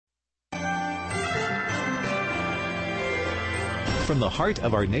from the heart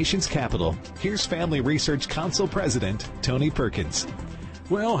of our nation's capital, here's Family Research Council President Tony Perkins.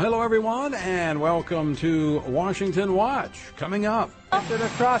 Well, hello everyone, and welcome to Washington Watch. Coming up, It's an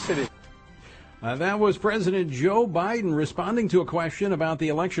atrocity. that was President Joe Biden responding to a question about the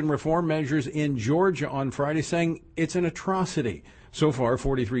election reform measures in Georgia on Friday, saying it's an atrocity. So far,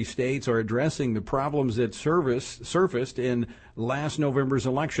 43 states are addressing the problems that surfaced in last November's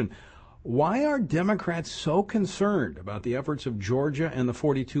election. Why are Democrats so concerned about the efforts of Georgia and the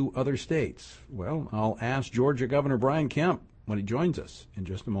 42 other states? Well, I'll ask Georgia Governor Brian Kemp when he joins us in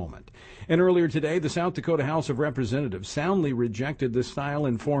just a moment. And earlier today, the South Dakota House of Representatives soundly rejected the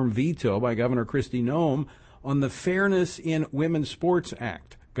style-informed veto by Governor Kristi Noem on the Fairness in Women's Sports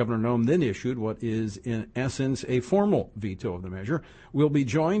Act. Governor Noem then issued what is, in essence, a formal veto of the measure. We'll be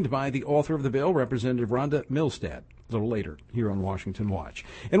joined by the author of the bill, Representative Rhonda Milstad, a little later here on Washington Watch.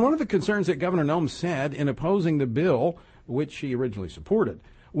 And one of the concerns that Governor Noem said in opposing the bill, which she originally supported,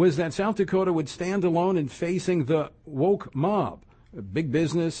 was that South Dakota would stand alone in facing the woke mob, big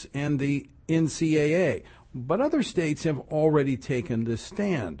business, and the NCAA. But other states have already taken this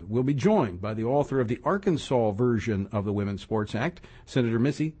stand. We'll be joined by the author of the Arkansas version of the Women's Sports Act, Senator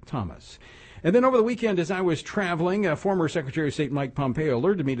Missy Thomas. And then over the weekend, as I was traveling, former Secretary of State Mike Pompeo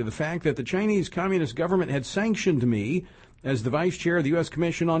alerted me to the fact that the Chinese Communist government had sanctioned me as the vice chair of the U.S.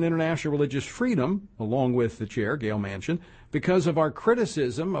 Commission on International Religious Freedom, along with the chair, Gail Manchin, because of our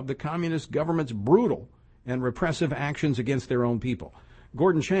criticism of the communist government's brutal and repressive actions against their own people.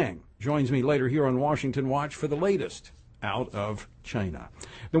 Gordon Chang joins me later here on Washington Watch for the latest out of China.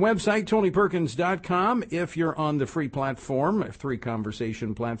 The website, TonyPerkins.com. If you're on the free platform, free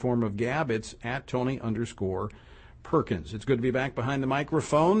conversation platform of Gab, it's at Tony_Perkins. It's good to be back behind the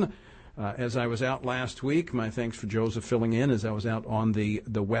microphone. As I was out last week, my thanks for Joseph filling in as I was out on the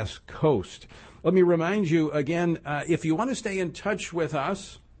West Coast. Let me remind you again, if you want to stay in touch with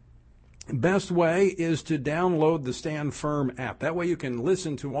us, best way is to download the Stand Firm app. That way you can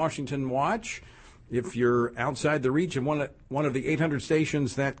listen to Washington Watch. If you're outside the reach of one of the 800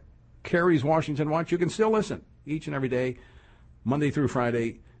 stations that carries Washington Watch, you can still listen each and every day, Monday through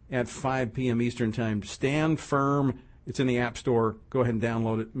Friday at 5 p.m. Eastern Time. Stand Firm. It's in the App Store. Go ahead and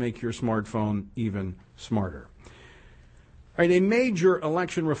download it. Make your smartphone even smarter. All right, a major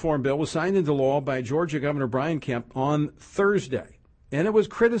election reform bill was signed into law by Georgia Governor Brian Kemp on Thursday. And it was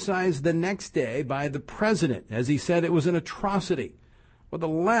criticized the next day by the president, as he said it was an atrocity. Well, the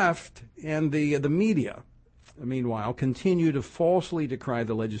left and the media, meanwhile, continue to falsely decry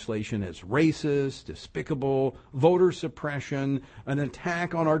the legislation as racist, despicable, voter suppression, an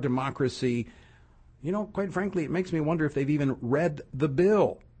attack on our democracy. You know, quite frankly, it makes me wonder if they've even read the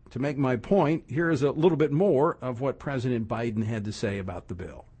bill. To make my point, here is a little bit more of what President Biden had to say about the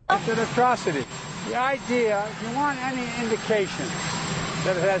bill. It's an atrocity. The idea, if you want any indication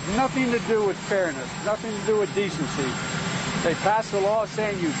that it has nothing to do with fairness, nothing to do with decency, they pass a law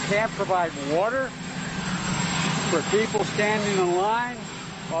saying you can't provide water for people standing in line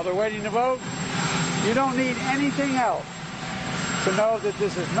while they're waiting to vote. You don't need anything else to know that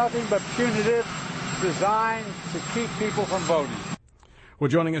this is nothing but punitive, designed to keep people from voting. Well,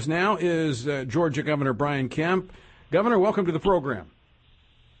 joining us now is Georgia Governor Brian Kemp. Governor, welcome to the program.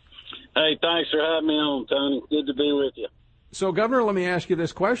 Hey, thanks for having me on, Tony. Good to be with you. So, Governor, let me ask you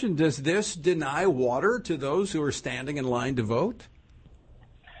this question. Does this deny water to those who are standing in line to vote?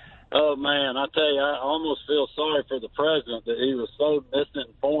 Oh, man, I tell you, I almost feel sorry for the president that he was so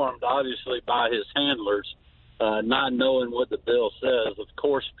misinformed, obviously, by his handlers, not knowing what the bill says. Of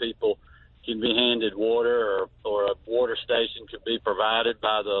course, people can be handed water or a water station could be provided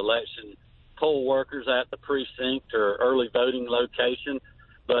by the election poll workers at the precinct or early voting location.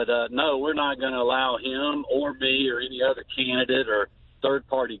 But, no, we're not going to allow him or me or any other candidate or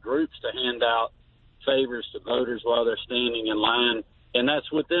third-party groups to hand out favors to voters while they're standing in line. And that's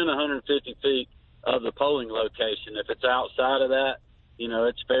within 150 feet of the polling location. If it's outside of that, you know,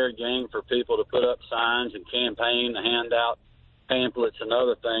 it's fair game for people to put up signs and campaign to hand out pamphlets and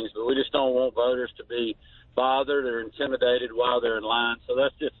other things. But we just don't want voters to be bothered or intimidated while they're in line. So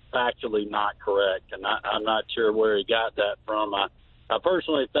that's just factually not correct. And I'm not sure where he got that from. I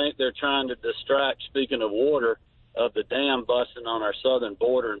personally think they're trying to distract, speaking of water, of the dam busting on our southern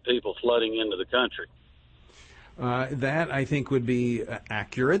border and people flooding into the country. That, I think, would be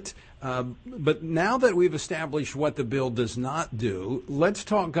accurate. But now that we've established what the bill does not do, let's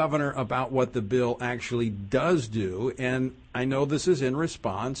talk, Governor, about what the bill actually does do. And I know this is in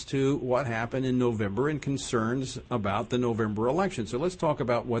response to what happened in November and concerns about the November election. So let's talk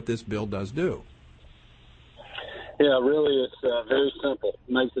about what this bill does do. Yeah, really, it's very simple.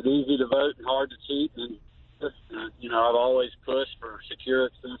 It makes it easy to vote and hard to cheat. And just president, I've always pushed for secure,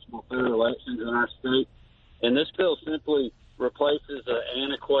 accessible, fair elections in our state. And this bill simply replaces an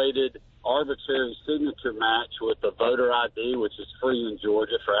antiquated, arbitrary signature match with a voter ID, which is free in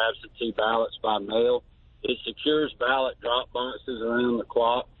Georgia for absentee ballots by mail. It secures ballot drop boxes around the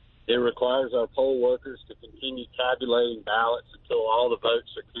clock. It requires our poll workers to continue tabulating ballots until all the votes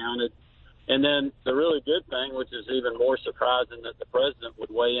are counted. And then the really good thing, which is even more surprising that the president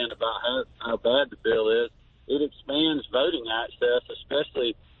would weigh in about how bad the bill is, it expands voting access,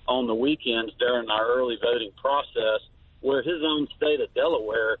 especially on the weekends during our early voting process, where his own state of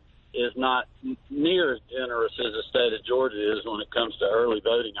Delaware is not near as generous as the state of Georgia is when it comes to early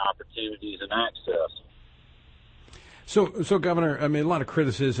voting opportunities and access. So, Governor, I mean, a lot of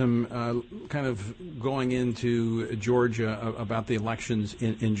criticism kind of going into Georgia about the elections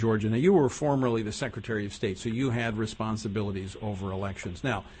in Georgia. Now, you were formerly the Secretary of State, so you had responsibilities over elections.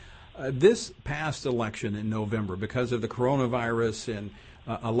 Now, this past election in November, because of the coronavirus and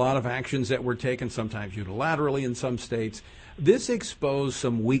a lot of actions that were taken, sometimes unilaterally in some states, this exposed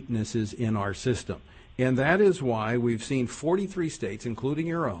some weaknesses in our system. And that is why we've seen 43 states, including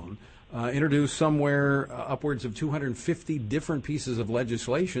your own, introduce somewhere upwards of 250 different pieces of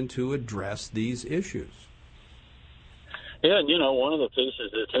legislation to address these issues. Yeah, and one of the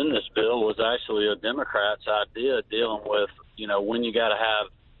pieces that's in this bill was actually a Democrat's idea dealing with,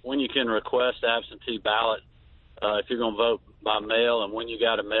 when you can request absentee ballot if you're going to vote by mail and when you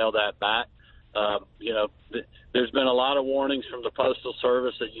got to mail that back. There's been a lot of warnings from the Postal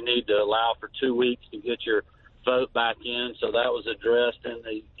Service that you need to allow for 2 weeks to get your vote back in, so that was addressed in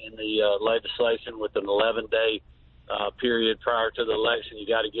the legislation with an 11-day period prior to the election. You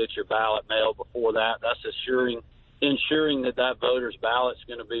got to get your ballot mailed before that. That's ensuring that voter's ballot's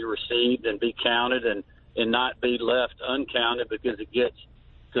going to be received and be counted and not be left uncounted because it gets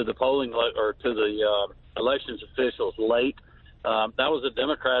to the polling or to the elections officials late. That was a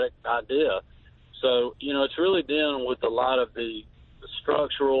Democratic idea. So, it's really dealing with a lot of the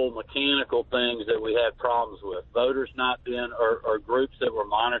structural, mechanical things that we had problems with. Voters not being, or groups that were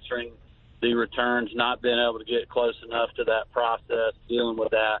monitoring the returns not being able to get close enough to that process, dealing with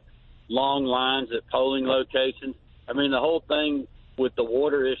that. Long lines at polling locations. I mean, the whole thing with the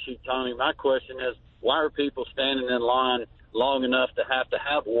water issue, Tony, my question is, why are people standing in line long enough to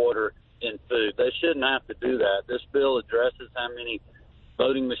have water and food? They shouldn't have to do that. This bill addresses how many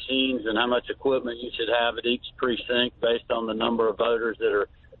voting machines and how much equipment you should have at each precinct based on the number of voters that are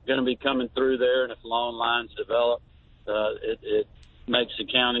going to be coming through there. And if long lines develop, it makes the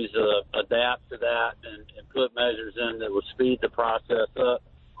counties adapt to that and put measures in that will speed the process up.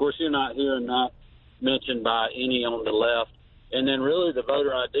 Of course, you're not hearing that mentioned by any on the left. And then really the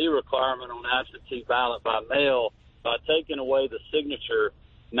voter ID requirement on absentee ballot by mail, by taking away the signature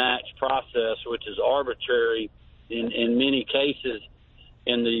match process, which is arbitrary in many cases.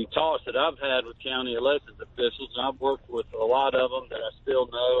 In the talks that I've had with county elections officials, and I've worked with a lot of them that I still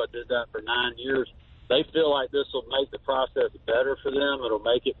know, I did that for 9 years, they feel like this will make the process better for them. It'll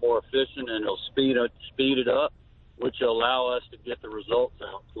make it more efficient, and it'll speed it up, which will allow us to get the results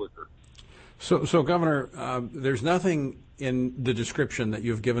out quicker. So Governor, there's nothing in the description that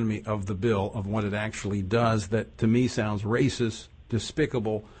you've given me of the bill, of what it actually does, that to me sounds racist,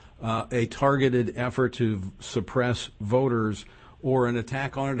 despicable, a targeted effort to suppress voters, or an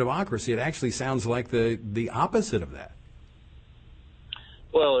attack on our democracy. It actually sounds like the opposite of that.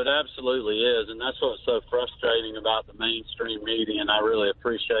 Well, it absolutely is, and that's what's so frustrating about the mainstream media, and I really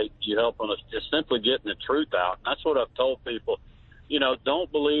appreciate you helping us just simply getting the truth out. And that's what I've told people.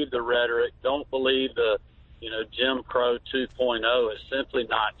 Don't believe the rhetoric. Don't believe the, Jim Crow 2.0. It's simply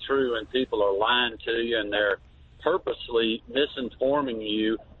not true, and people are lying to you, and they're purposely misinforming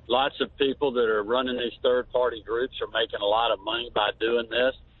you. Lots of people that are running these third-party groups are making a lot of money by doing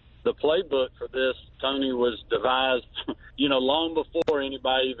this. The playbook for this, Tony, was devised, long before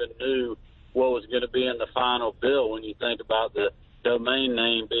anybody even knew what was going to be in the final bill. When you think about the domain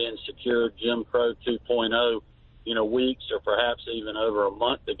name being secured, Jim Crow 2.0, weeks or perhaps even over a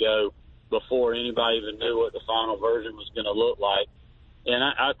month ago, before anybody even knew what the final version was going to look like. And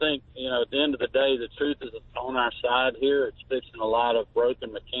I think, at the end of the day, the truth is on our side here. It's fixing a lot of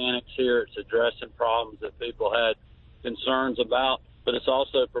broken mechanics here. It's addressing problems that people had concerns about, but it's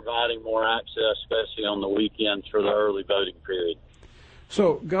also providing more access, especially on the weekends for the early voting period.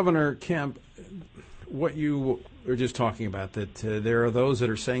 So, Governor Kemp, what you were just talking about, that there are those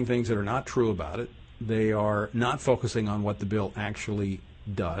that are saying things that are not true about it. They are not focusing on what the bill actually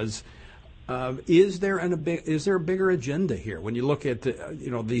does. Is there a bigger agenda here? When you look at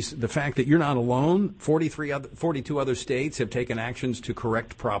the fact that you're not alone, 42 other states have taken actions to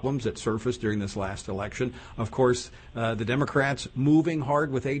correct problems that surfaced during this last election. Of course, the Democrats moving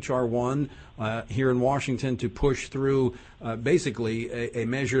hard with H.R. 1 here in Washington to push through basically a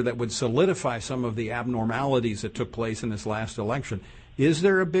measure that would solidify some of the abnormalities that took place in this last election. Is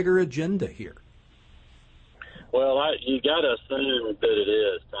there a bigger agenda here? Well, you got to assume that it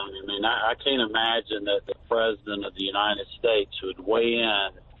is, Tony. I mean, I can't imagine that the President of the United States would weigh in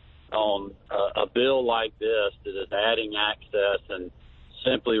on a bill like this that is adding access and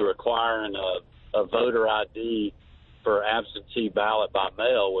simply requiring a voter ID for absentee ballot by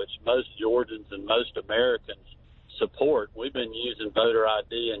mail, which most Georgians and most Americans support. We've been using voter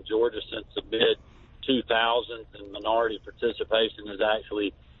ID in Georgia since the mid-2000s, and minority participation has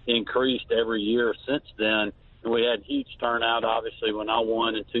actually increased every year since then. We had huge turnout, obviously, when I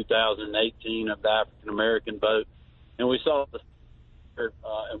won in 2018 of the African-American vote. And we saw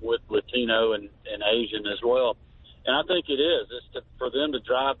with Latino and Asian as well. And I think it is. It's for them to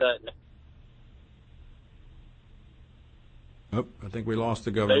drive that. Oh, I think we lost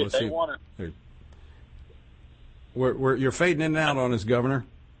the governor. Let's see. You're fading in and out on us, Governor.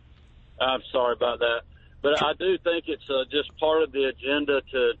 I'm sorry about that. But I do think it's just part of the agenda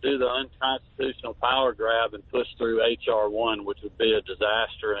to do the unconstitutional power grab and push through H.R. 1, which would be a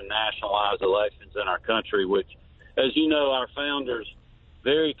disaster and nationalize elections in our country, which, as you know, our founders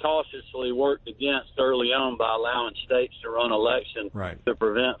very cautiously worked against early on by allowing states to run elections to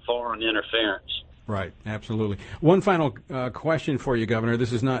prevent foreign interference. Right, absolutely. One final question for you, Governor.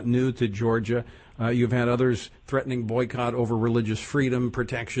 This is not new to Georgia. You've had others threatening boycott over religious freedom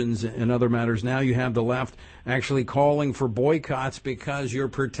protections and other matters. Now you have the left actually calling for boycotts because you're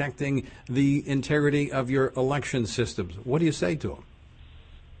protecting the integrity of your election systems. What do you say to them?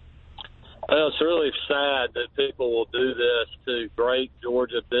 Well, it's really sad that people will do this to great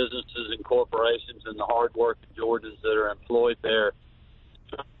Georgia businesses and corporations and the hard-working Georgians that are employed there.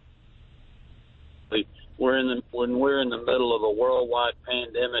 When we're in the middle of a worldwide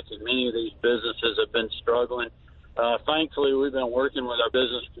pandemic and many of these businesses have been struggling, thankfully we've been working with our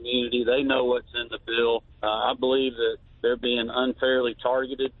business community. They know what's in the bill. I believe that they're being unfairly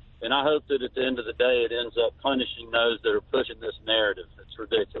targeted, and I hope that at the end of the day it ends up punishing those that are pushing this narrative. It's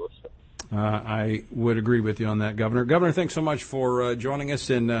ridiculous. I would agree with you on that, Governor. Governor, thanks so much for joining us,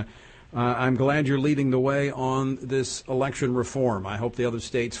 and I'm glad you're leading the way on this election reform. I hope the other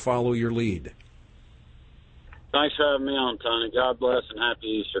states follow your lead. Thanks for having me on, Tony. God bless and happy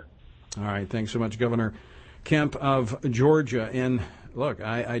Easter. All right. Thanks so much, Governor Kemp of Georgia. And look,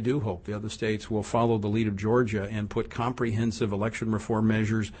 I do hope the other states will follow the lead of Georgia and put comprehensive election reform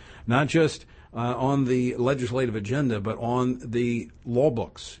measures, not just on the legislative agenda, but on the law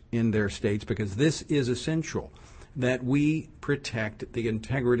books in their states, because this is essential that we protect the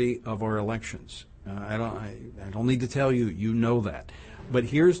integrity of our elections. I don't need to tell you, you know that. But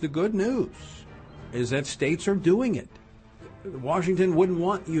here's the good news, is that states are doing it. Washington wouldn't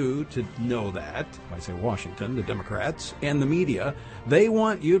want you to know that. I say Washington, the Democrats, and the media. They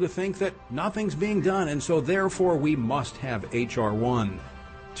want you to think that nothing's being done, and so therefore we must have H.R. 1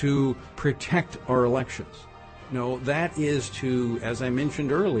 to protect our elections. No, that is to, as I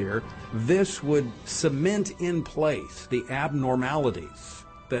mentioned earlier, this would cement in place the abnormalities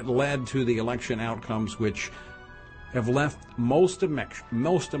that led to the election outcomes which have left most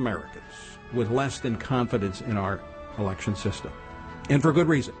Americans with less than confidence in our election system. And for good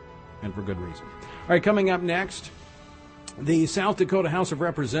reason. All right, coming up next, the South Dakota House of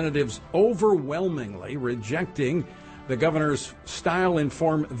Representatives overwhelmingly rejecting the governor's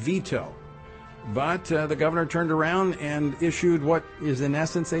style-informed veto. But the governor turned around and issued what is, in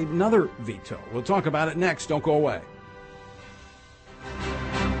essence, another veto. We'll talk about it next. Don't go away.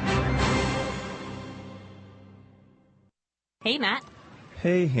 Hey, Matt.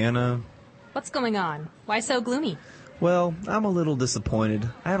 Hey, Hannah. What's going on? Why so gloomy? Well, I'm a little disappointed.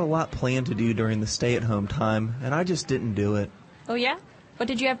 I had a lot planned to do during the stay-at-home time, and I just didn't do it. Oh, yeah? What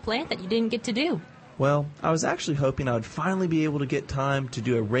did you have planned that you didn't get to do? Well, I was actually hoping I would finally be able to get time to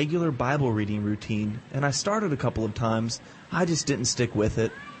do a regular Bible reading routine, and I started a couple of times. I just didn't stick with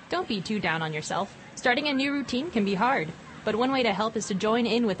it. Don't be too down on yourself. Starting a new routine can be hard, but one way to help is to join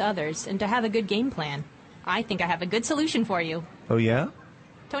in with others and to have a good game plan. I think I have a good solution for you. Oh, yeah?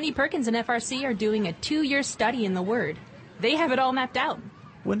 Tony Perkins and FRC are doing a 2-year study in the Word. They have it all mapped out.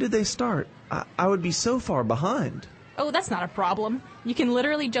 When did they start? I would be so far behind. Oh, that's not a problem. You can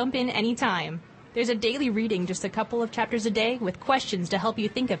literally jump in any time. There's a daily reading, just a couple of chapters a day, with questions to help you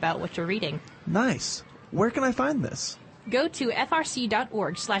think about what you're reading. Nice. Where can I find this? Go to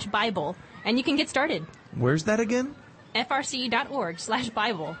frc.org/Bible and you can get started. Where's that again?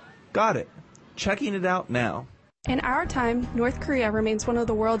 frc.org/Bible. Got it. Checking it out now. In our time, North Korea remains one of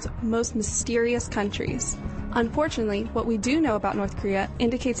the world's most mysterious countries. Unfortunately, what we do know about North Korea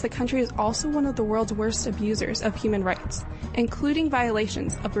indicates the country is also one of the world's worst abusers of human rights, including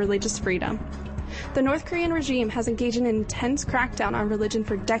violations of religious freedom. The North Korean regime has engaged in an intense crackdown on religion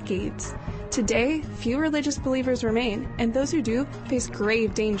for decades. Today, few religious believers remain, and those who do face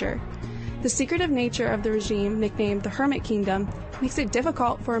grave danger. The secretive nature of the regime, nicknamed the Hermit Kingdom, makes it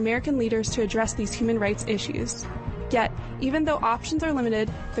difficult for American leaders to address these human rights issues. Yet, even though options are limited,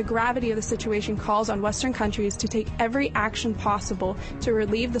 the gravity of the situation calls on Western countries to take every action possible to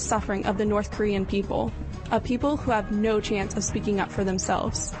relieve the suffering of the North Korean people, a people who have no chance of speaking up for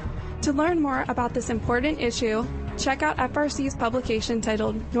themselves. To learn more about this important issue, check out FRC's publication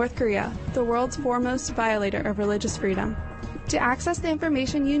titled North Korea, the World's Foremost Violator of Religious Freedom. To access the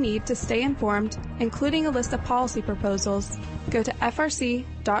information you need to stay informed, including a list of policy proposals, go to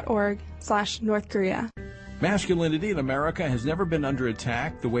frc.org/North Korea. Masculinity in America has never been under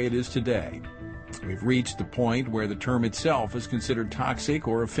attack the way it is today. We've reached the point where the term itself is considered toxic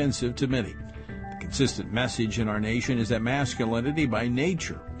or offensive to many. The consistent message in our nation is that masculinity by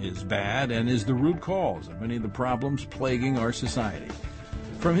nature is bad and is the root cause of many of the problems plaguing our society.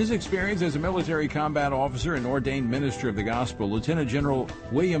 From his experience as a military combat officer and ordained minister of the gospel, Lieutenant General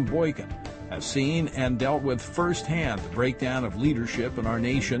William Boykin has seen and dealt with firsthand the breakdown of leadership in our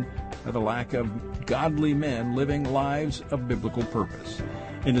nation and the lack of godly men living lives of biblical purpose.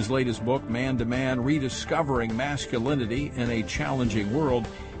 In his latest book, Man to Man, Rediscovering Masculinity in a Challenging World,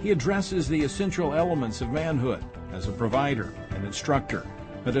 he addresses the essential elements of manhood as a provider, an instructor,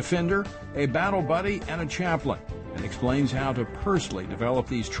 a defender, a battle buddy, and a chaplain, and explains how to personally develop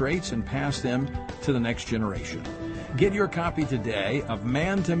these traits and pass them to the next generation. Get your copy today of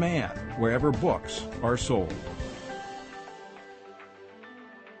Man to Man, wherever books are sold.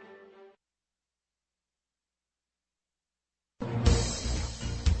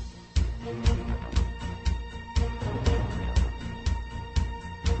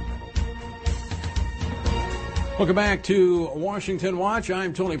 Welcome back to Washington Watch.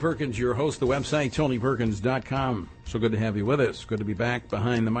 I'm Tony Perkins, your host. The website, TonyPerkins.com. So good to have you with us. Good to be back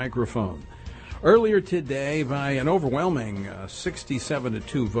behind the microphone. Earlier today, by an overwhelming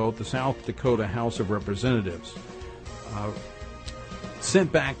 67-2 vote, the South Dakota House of Representatives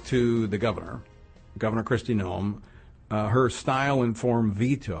sent back to the Governor Kristi Noem, her style-informed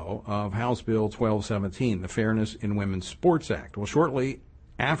veto of House Bill 1217, the Fairness in Women's Sports Act. Well, shortly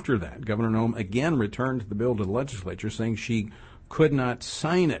after that, Governor Noem again returned the bill to the legislature, saying she could not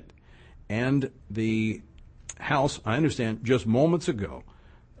sign it. And the House, I understand, just moments ago,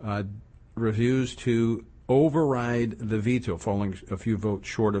 refused to override the veto, falling a few votes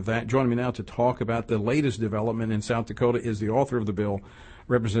short of that. Joining me now to talk about the latest development in South Dakota is the author of the bill,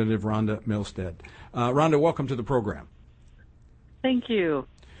 Representative Rhonda Milstead. Rhonda, welcome to the program. Thank you.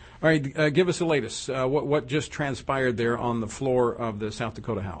 All right, give us the latest. What just transpired there on the floor of the South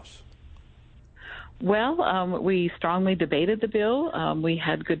Dakota House? Well, we strongly debated the bill. We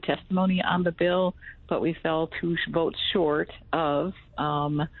had good testimony on the bill, but we fell 2 votes short of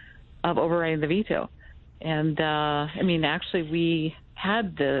overriding the veto. And actually, we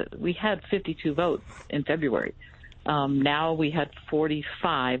had 52 votes in February. Now we had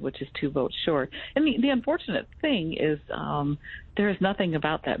 45, which is 2 votes short. And the unfortunate thing is there is nothing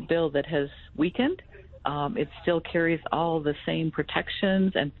about that bill that has weakened. It still carries all the same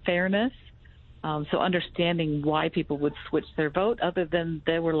protections and fairness. So understanding why people would switch their vote, other than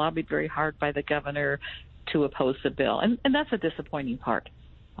they were lobbied very hard by the governor to oppose the bill. And that's a disappointing part.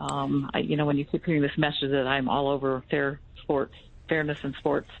 When you keep hearing this message that I'm all over fairness in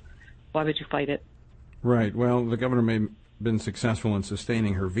sports, why would you fight it? Right. Well, the governor may have been successful in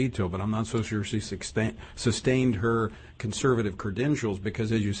sustaining her veto, but I'm not so sure she sustained her conservative credentials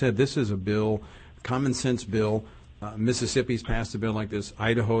because, as you said, this is a bill, common sense bill. Mississippi's passed a bill like this.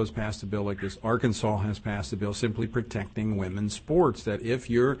 Idaho has passed a bill like this. Arkansas has passed a bill simply protecting women's sports, that if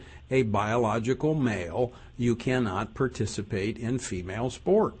you're a biological male, you cannot participate in female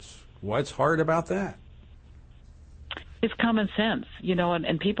sports. What's hard about that? It's common sense,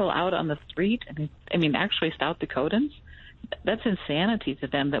 and people out on the street, actually South Dakotans, that's insanity to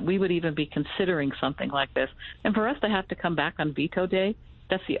them that we would even be considering something like this. And for us to have to come back on veto day,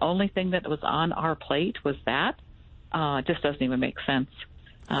 that's the only thing that was on our plate was that. It just doesn't even make sense.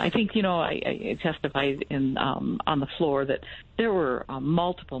 I think, I testified on the floor that there were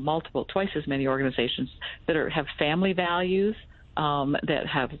multiple, twice as many organizations that have family values, that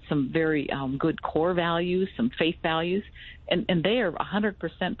have some very good core values, some faith values, and they are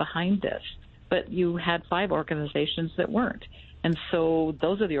 100% behind this. But you had 5 organizations that weren't. And so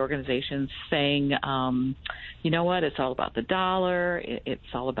those are the organizations saying, you know what, it's all about the dollar,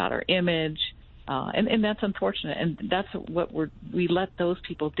 it's all about our image, and that's unfortunate. And that's what we let those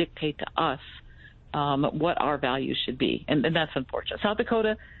people dictate to us what our values should be, and that's unfortunate. South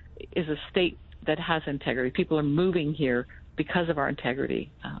Dakota is a state that has integrity. People are moving here because of our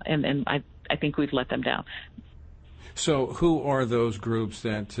integrity, and I think we've let them down. So who are those groups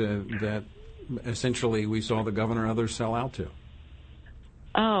that essentially we saw the governor and others sell out to?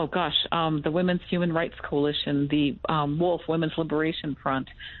 Oh, gosh, the Women's Human Rights Coalition, the Wolf Women's Liberation Front,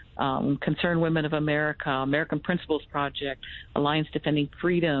 Concerned Women of America, American Principles Project, Alliance Defending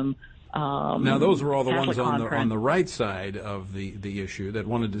Freedom. Now, those were all the Catholic ones Conference. on the right side of the issue that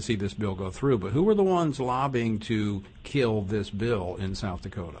wanted to see this bill go through. But who were the ones lobbying to kill this bill in South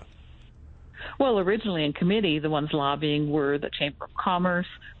Dakota? Well, originally in committee, the ones lobbying were the Chamber of Commerce,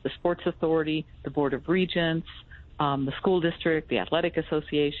 the Sports Authority, the Board of Regents, the school district, the Athletic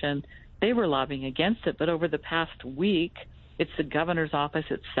Association. They were lobbying against it. But over the past week, it's the governor's office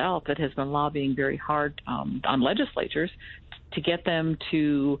itself that has been lobbying very hard on legislatures to get them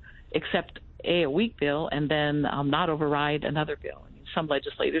to accept a weak bill and then not override another bill. I mean, some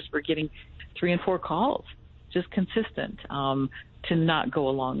legislators were getting 3 and 4 calls, just consistent, to not go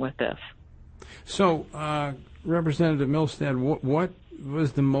along with this. So, Representative Milstead, what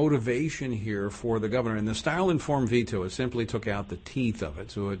was the motivation here for the governor? And the style-informed veto, it simply took out the teeth of it,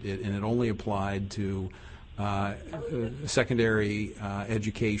 so it only applied to secondary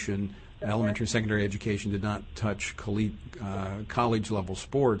education. Elementary and secondary education did not touch college-level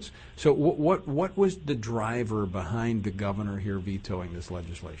sports. So what was the driver behind the governor here vetoing this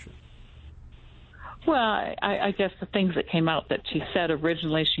legislation? Well, I guess the things that came out that she said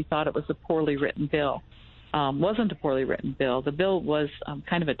originally, she thought it was a poorly written bill. Wasn't a poorly written bill. The bill was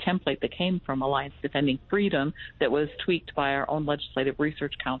kind of a template that came from Alliance Defending Freedom that was tweaked by our own Legislative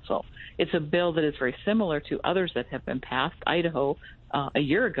Research Council. It's a bill that is very similar to others that have been passed, Idaho, a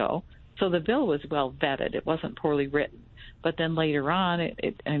year ago. So the bill was well vetted. It wasn't poorly written. But then later on,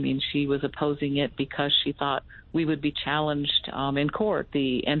 she was opposing it because she thought we would be challenged in court.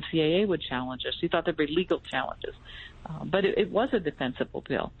 The NCAA would challenge us. She thought there'd be legal challenges. But it was a defensible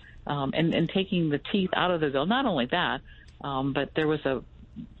bill. And taking the teeth out of the bill, not only that, but there was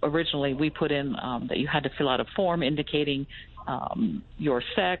originally we put in that you had to fill out a form indicating your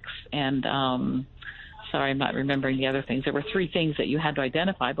sex and sorry, I'm not remembering the other things. There were 3 things that you had to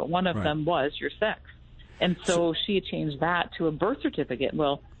identify, but one of them was your sex. And so she had changed that to a birth certificate.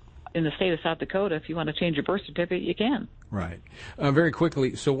 Well, in the state of South Dakota, if you want to change your birth certificate, you can. Right. Very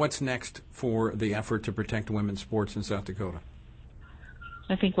quickly, so what's next for the effort to protect women's sports in South Dakota?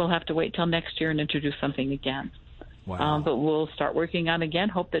 I think we'll have to wait till next year and introduce something again. Wow. But we'll start working on it again.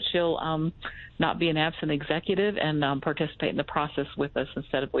 Hope that she'll not be an absent executive and participate in the process with us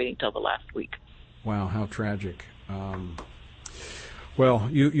instead of waiting till the last week. Wow, how tragic. Well,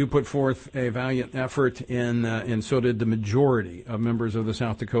 you put forth a valiant effort, and so did the majority of members of the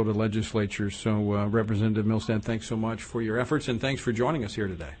South Dakota legislature. So, Representative Milstead, thanks so much for your efforts, and thanks for joining us here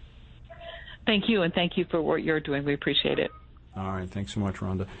today. Thank you, and thank you for what you're doing. We appreciate it. All right, thanks so much,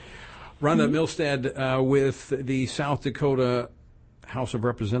 Rhonda. Rhonda Milstead with the South Dakota House of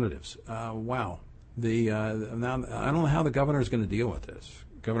Representatives. Wow. Now, I don't know how the governor is going to deal with this.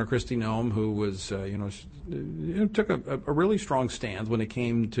 Governor Kristi Noem, who was, took a really strong stance when it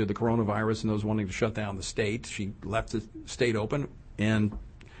came to the coronavirus and those wanting to shut down the state. She left the state open, and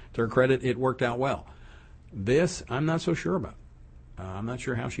to her credit, it worked out well. This, I'm not so sure about. I'm not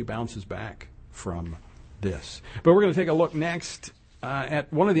sure how she bounces back from this. But we're going to take a look next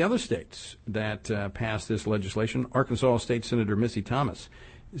at one of the other states that passed this legislation. Arkansas State Senator Missy Thomas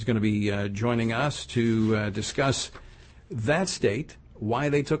is going to be joining us to discuss that state, why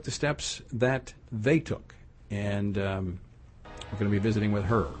they took the steps that they took. And we're going to be visiting with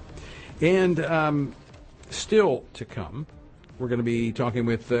her. And still to come, we're going to be talking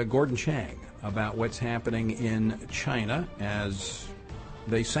with Gordon Chang about what's happening in China as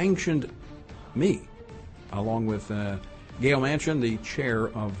they sanctioned me, along with Gail Manchin, the chair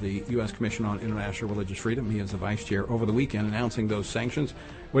of the U.S. Commission on International Religious Freedom. He is the vice chair over the weekend announcing those sanctions.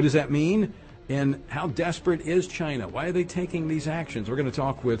 What does that mean? And how desperate is China? Why are they taking these actions? We're going to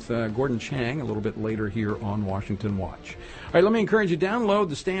talk with Gordon Chang a little bit later here on Washington Watch. All right, let me encourage you, download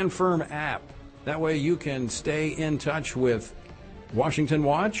the Stand Firm app. That way you can stay in touch with Washington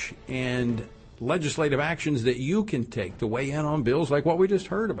Watch and legislative actions that you can take to weigh in on bills like what we just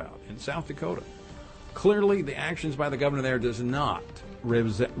heard about in South Dakota. clearly the actions by the governor there does not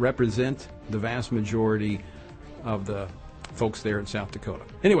represent the vast majority of the folks there in South Dakota.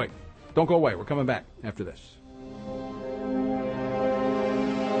 Anyway, don't go away. We're coming back after this.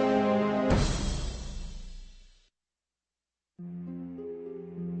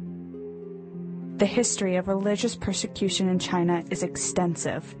 The history of religious persecution in China is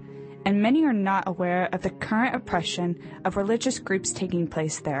extensive, and many are not aware of the current oppression of religious groups taking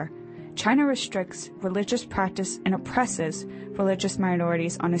place there. China restricts religious practice and oppresses religious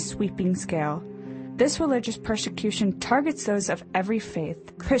minorities on a sweeping scale. This religious persecution targets those of every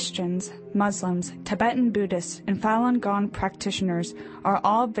faith. Christians, Muslims, Tibetan Buddhists, and Falun Gong practitioners are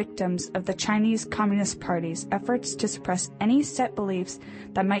all victims of the Chinese Communist Party's efforts to suppress any set beliefs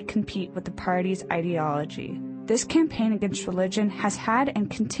that might compete with the party's ideology. This campaign against religion has had and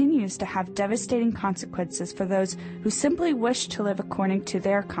continues to have devastating consequences for those who simply wish to live according to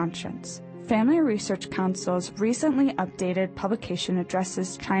their conscience. Family Research Council's recently updated publication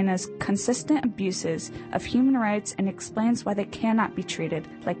addresses China's consistent abuses of human rights and explains why they cannot be treated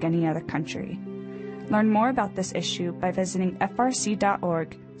like any other country. Learn more about this issue by visiting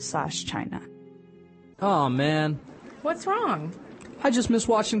frc.org/China. Oh, man. What's wrong? I just missed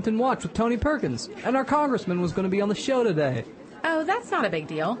Washington Watch with Tony Perkins, and our congressman was going to be on the show today. Oh, that's not a big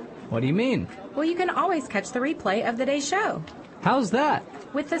deal. What do you mean? Well, you can always catch the replay of the day's show. How's that?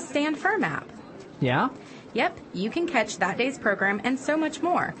 With the Stand Firm app. Yeah? Yep, you can catch that day's program and so much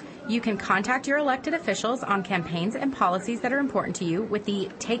more. You can contact your elected officials on campaigns and policies that are important to you with the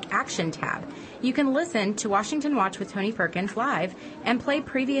Take Action tab. You can listen to Washington Watch with Tony Perkins live and play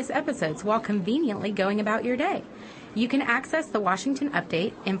previous episodes while conveniently going about your day. You can access the Washington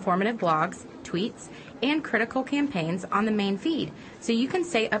Update, informative blogs, tweets, and critical campaigns on the main feed, so you can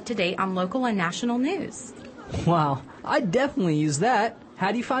stay up to date on local and national news. Wow, I definitely use that.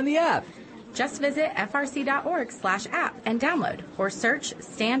 How do you find the app? Just visit frc.org/app and download, or search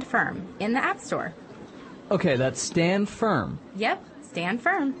Stand Firm in the App Store. Okay, that's Stand Firm. Yep, Stand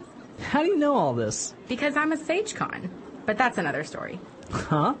Firm. How do you know all this? Because I'm a SageCon, but that's another story.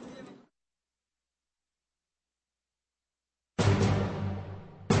 Huh?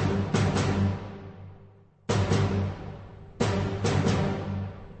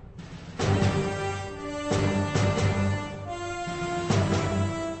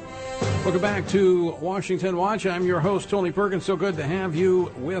 Welcome back to Washington Watch. I'm your host, Tony Perkins. So good to have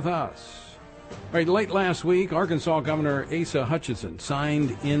you with us. All right, late last week, Arkansas Governor Asa Hutchinson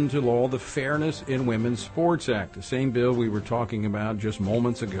signed into law the Fairness in Women's Sports Act, the same bill we were talking about just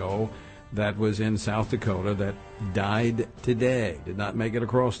moments ago that was in South Dakota that died today, did not make it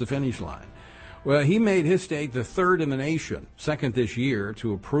across the finish line. Well, he made his state the third in the nation, second this year,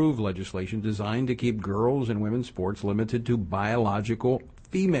 to approve legislation designed to keep girls in women's sports limited to biological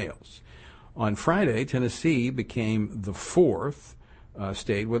females. On Friday, Tennessee became the fourth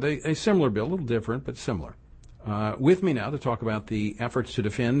state with a similar bill, a little different, but similar. With me now to talk about the efforts to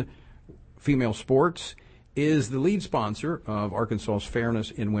defend female sports is the lead sponsor of Arkansas's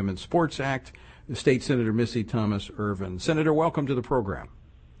Fairness in Women's Sports Act, State Senator Missy Thomas Ervin. Senator, welcome to the program.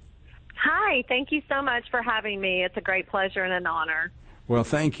 Hi, thank you so much for having me. It's a great pleasure and an honor. Well,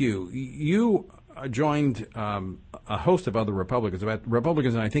 thank you. You joined a host of other Republicans,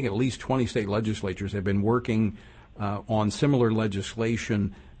 and I think at least 20 state legislatures have been working on similar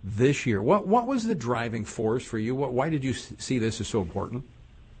legislation this year. What was the driving force for you? Why did you see this as so important?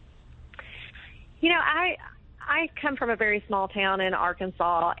 You know, I come from a very small town in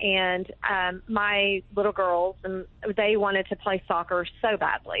Arkansas, and my little girls, and they wanted to play soccer so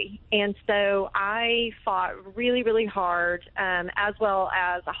badly. And so I fought really, really hard, as well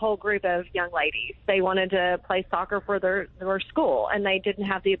as a whole group of young ladies. They wanted to play soccer for their school, and they didn't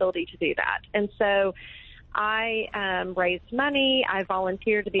have the ability to do that. And so I raised money. I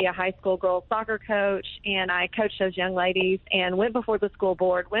volunteered to be a high school girls soccer coach, and I coached those young ladies and went before the school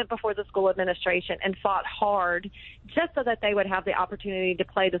board, went before the school administration, and fought hard just so that they would have the opportunity to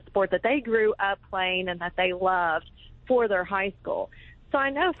play the sport that they grew up playing and that they loved for their high school. So I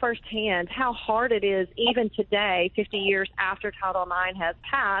know firsthand how hard it is, even today, 50 years after Title IX has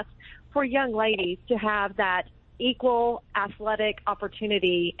passed, for young ladies to have that equal athletic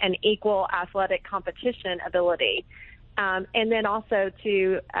opportunity and equal athletic competition ability. And then also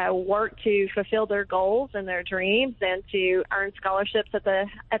to work to fulfill their goals and their dreams and to earn scholarships at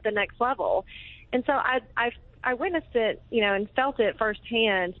the next level. And so I witnessed it, and felt it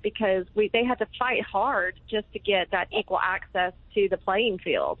firsthand because they had to fight hard just to get that equal access to the playing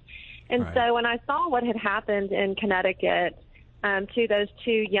field. And right. So when I saw what had happened in Connecticut to those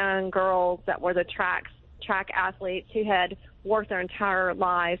two young girls that were the track athletes who had worked their entire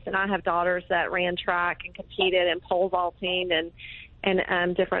lives, and I have daughters that ran track and competed in pole vaulting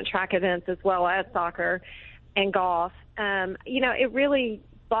and different track events as well as soccer and golf. It really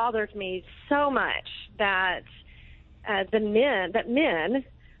bothers me so much that men,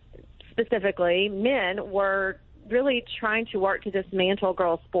 specifically men, were really trying to work to dismantle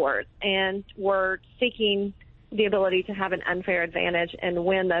girls' sports and were seeking the ability to have an unfair advantage and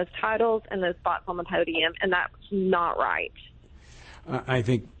win those titles and those spots on the podium, and that's not right. I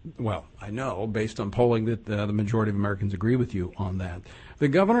think, I know, based on polling, that the majority of Americans agree with you on that. The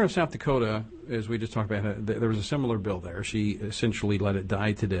governor of South Dakota, as we just talked about, there was a similar bill there. She essentially let it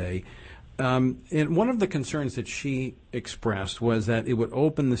die today. And one of the concerns that she expressed was that it would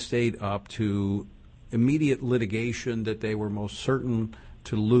open the state up to immediate litigation that they were most certain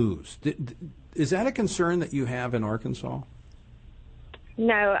to lose. Is that a concern that you have in Arkansas?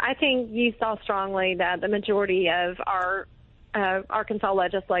 No, I think you saw strongly that the majority of our Arkansas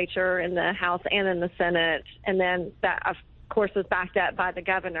legislature in the House and in the Senate, and then that, of course, was backed up by the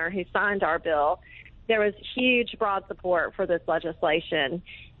governor who signed our bill. There was huge, broad support for this legislation.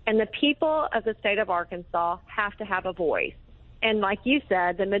 And the people of the state of Arkansas have to have a voice. And like you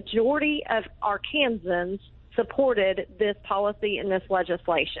said, the majority of Arkansans supported this policy and this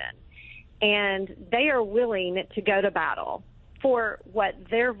legislation. And they are willing to go to battle for what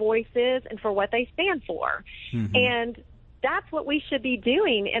their voice is and for what they stand for. Mm-hmm. And that's what we should be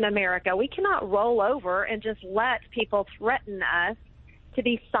doing in America. We cannot roll over and just let people threaten us to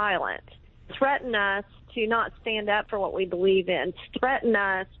be silent, threaten us to not stand up for what we believe in, threaten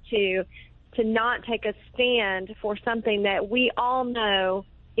us to not take a stand for something that we all know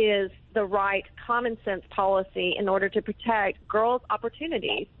is the right common sense policy in order to protect girls'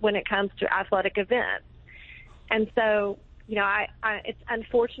 opportunities when it comes to athletic events. And so, it's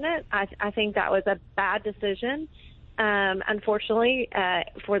unfortunate. I think that was a bad decision. Unfortunately,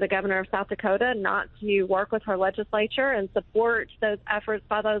 for the governor of South Dakota not to work with her legislature and support those efforts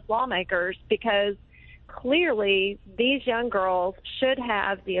by those lawmakers, because clearly these young girls should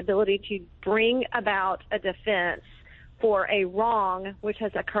have the ability to bring about a defense for a wrong which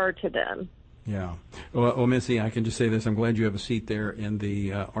has occurred to them. Yeah. Well, Missy, I can just say this. I'm glad you have a seat there in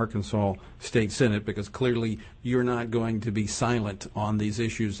the Arkansas State Senate, because clearly you're not going to be silent on these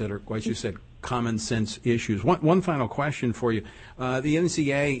issues that are, as you said, common sense issues. One final question for you. The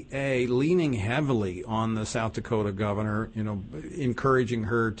NCAA leaning heavily on the South Dakota governor, encouraging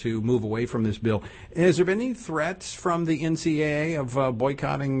her to move away from this bill. Has there been any threats from the NCAA of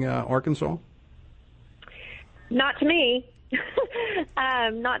boycotting Arkansas? Not to me.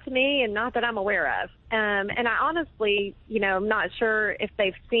 Not to me, and not that I'm aware of. And I honestly, I'm not sure if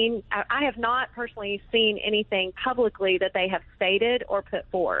they've seen, I have not personally seen anything publicly that they have stated or put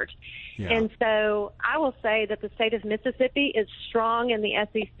forward. Yeah. And so I will say that the state of Mississippi is strong in the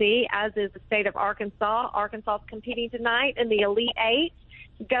SEC, as is the state of Arkansas. Arkansas is competing tonight in the Elite Eight.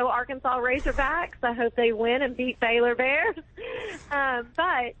 Go Arkansas Razorbacks. I hope they win and beat Baylor Bears.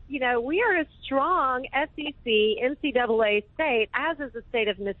 But, we are a strong SEC, NCAA state, as is the state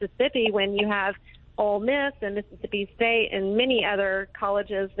of Mississippi, when you have Ole Miss and Mississippi State and many other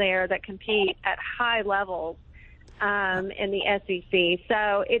colleges there that compete at high levels in the SEC.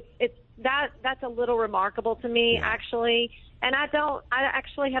 So that's a little remarkable to me, actually. And I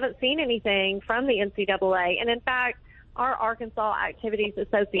actually haven't seen anything from the NCAA. And in fact, our Arkansas Activities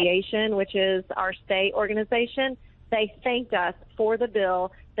Association, which is our state organization, they thanked us for the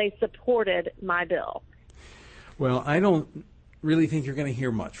bill. They supported my bill. Well, I don't really think you're going to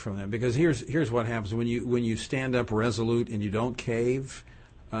hear much from them, because here's what happens when you stand up resolute and you don't cave.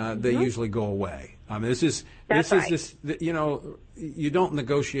 They usually go away. You don't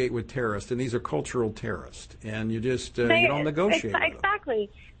negotiate with terrorists, and these are cultural terrorists, and you just you don't negotiate. Exactly.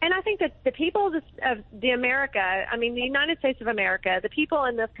 And I think that the people of the United States of America, the people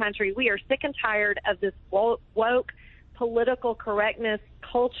in this country, we are sick and tired of this woke political correctness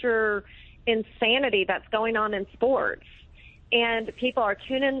culture insanity that's going on in sports. And people are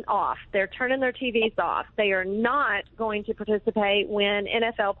tuning off. They're turning their TVs off. They are not going to participate when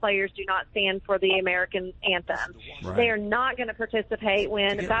NFL players do not stand for the American anthem. Right. They are not going to participate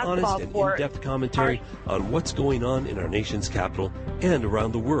when basketball honest and in-depth commentary on what's going on in our nation's capital and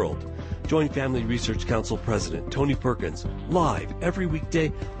around the world. Join Family Research Council President Tony Perkins live every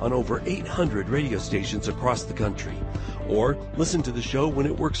weekday on over 800 radio stations across the country. Or listen to the show when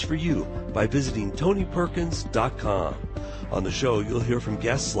it works for you by visiting TonyPerkins.com. On the show, you'll hear from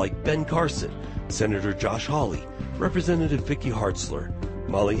guests like Ben Carson, Senator Josh Hawley, Representative Vicky Hartzler,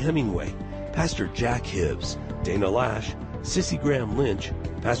 Molly Hemingway, Pastor Jack Hibbs, Dana Lash, Sissy Graham Lynch,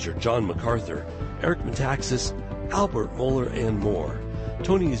 Pastor John MacArthur, Eric Metaxas, Albert Mohler, and more.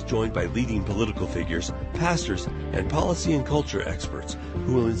 Tony is joined by leading political figures, pastors, and policy and culture experts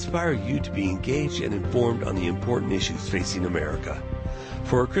who will inspire you to be engaged and informed on the important issues facing America.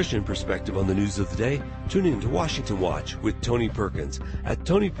 For a Christian perspective on the news of the day, tune in to Washington Watch with Tony Perkins at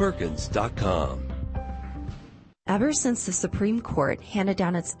TonyPerkins.com. Ever since the Supreme Court handed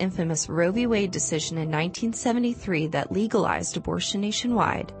down its infamous Roe v. Wade decision in 1973 that legalized abortion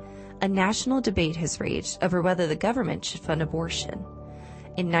nationwide, a national debate has raged over whether the government should fund abortion.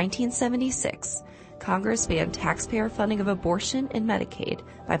 In 1976, Congress banned taxpayer funding of abortion and Medicaid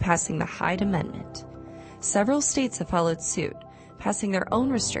by passing the Hyde Amendment. Several states have followed suit, passing their own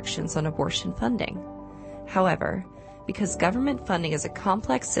restrictions on abortion funding. However, because government funding is a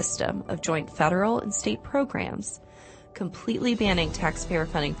complex system of joint federal and state programs, completely banning taxpayer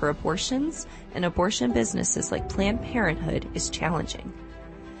funding for abortions and abortion businesses like Planned Parenthood is challenging.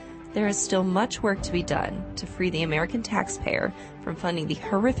 There is still much work to be done to free the American taxpayer from funding the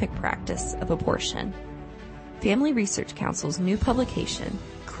horrific practice of abortion. Family Research Council's new publication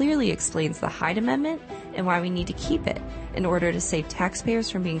clearly explains the Hyde Amendment and why we need to keep it in order to save taxpayers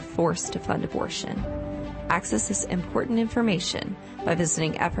from being forced to fund abortion. Access this important information by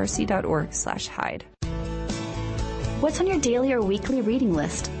visiting frc.org/Hyde. What's on your daily or weekly reading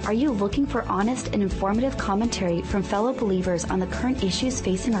list? Are you looking for honest and informative commentary from fellow believers on the current issues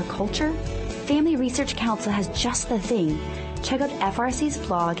facing our culture? Family Research Council has just the thing. Check out FRC's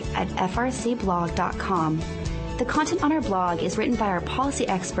blog at frcblog.com. The content on our blog is written by our policy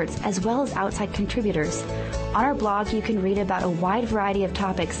experts as well as outside contributors. On our blog, you can read about a wide variety of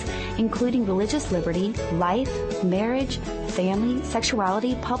topics, including religious liberty, life, marriage, family,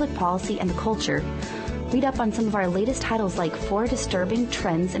 sexuality, public policy, and the culture. Read up on some of our latest titles like 4 Disturbing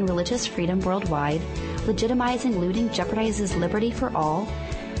Trends in Religious Freedom Worldwide, Legitimizing Looting Jeopardizes Liberty for All,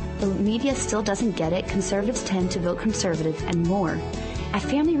 The Media Still Doesn't Get It, Conservatives Tend to Vote Conservative, and more. At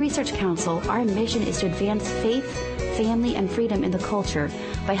Family Research Council, our mission is to advance faith, family, and freedom in the culture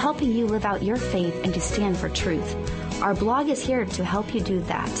by helping you live out your faith and to stand for truth. Our blog is here to help you do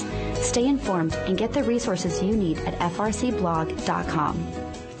that. Stay informed and get the resources you need at frcblog.com.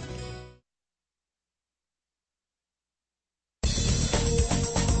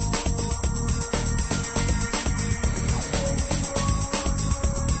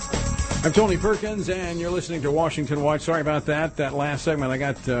 I'm Tony Perkins, and you're listening to Washington Watch. Sorry about that. That last segment, I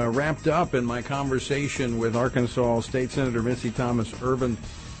got wrapped up in my conversation with Arkansas State Senator Missy Thomas Ervin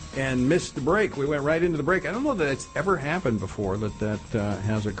and missed the break. We went right into the break. I don't know that it's ever happened before that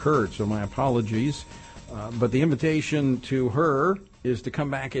has occurred, so my apologies. But the invitation to her is to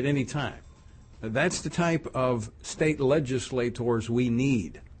come back at any time. That's the type of state legislators we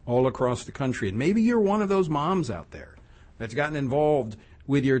need all across the country. And maybe you're one of those moms out there that's gotten involved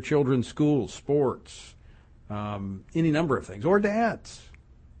with your children's schools, sports, any number of things, or dads.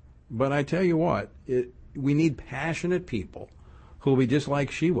 But I tell you what, we need passionate people who will be just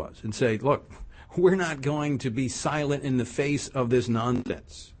like she was and say, look, we're not going to be silent in the face of this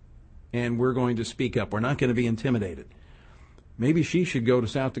nonsense, and we're going to speak up. We're not going to be intimidated. Maybe she should go to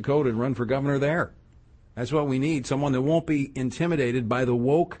South Dakota and run for governor there. That's what we need, someone that won't be intimidated by the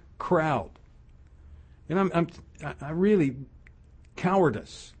woke crowd. And I really...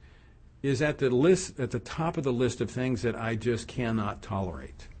 Cowardice is at the top of the list of things that I just cannot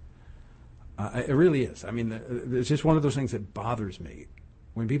tolerate. It really is. I mean, it's just one of those things that bothers me.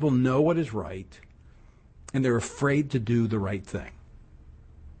 When people know what is right and they're afraid to do the right thing.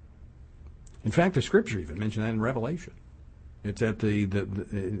 In fact, the scripture even mentioned that in Revelation. It's at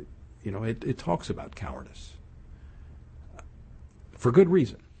it talks about cowardice. For good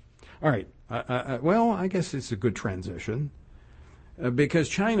reason. All right. Well, I guess it's a good transition. Because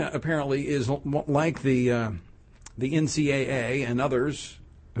China apparently is like the NCAA and others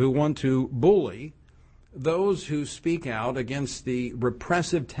who want to bully those who speak out against the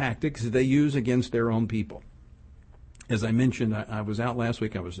repressive tactics they use against their own people. As I mentioned, I was out last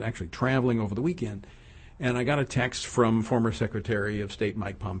week. I was actually traveling over the weekend, and I got a text from former Secretary of State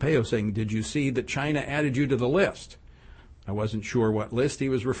Mike Pompeo saying, did you see that China added you to the list? I wasn't sure what list he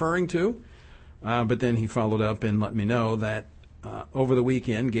was referring to, but then he followed up and let me know that over the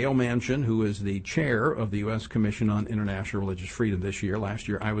weekend, Gail Manchin, who is the chair of the U.S. Commission on International Religious Freedom this year, last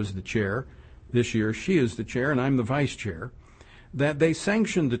year I was the chair, this year she is the chair and I'm the vice chair, that they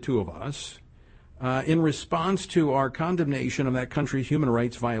sanctioned the two of us in response to our condemnation of that country's human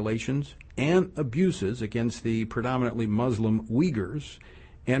rights violations and abuses against the predominantly Muslim Uyghurs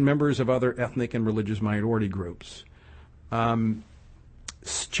and members of other ethnic and religious minority groups.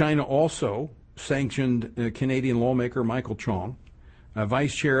 China also sanctioned Canadian lawmaker Michael Chong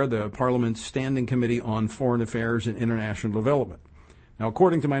vice chair of the Parliament's Standing Committee on Foreign Affairs and International Development. Now,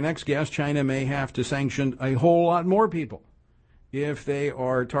 according to my next guest, China may have to sanction a whole lot more people if they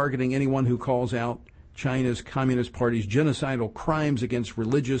are targeting anyone who calls out China's Communist Party's genocidal crimes against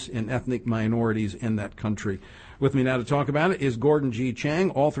religious and ethnic minorities in that country. With me now to talk about it is Gordon G.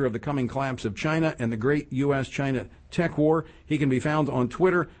 Chang, author of The Coming Collapse of China and the Great U.S.-China Tech War. He can be found on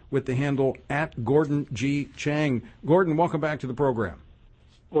Twitter with the handle @GordonG.Chang. Gordon, welcome back to the program.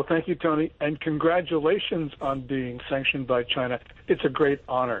 Well, thank you, Tony, and congratulations on being sanctioned by China. It's a great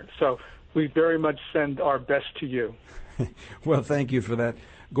honor. So we very much send our best to you. Well, thank you for that,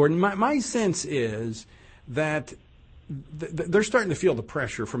 Gordon. My sense is that they're starting to feel the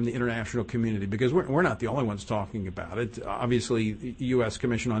pressure from the international community because we're not the only ones talking about it. Obviously, U.S.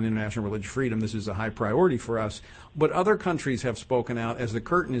 Commission on International Religious Freedom, this is a high priority for us. But other countries have spoken out as the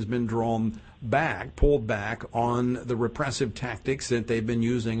curtain has been pulled back on the repressive tactics that they've been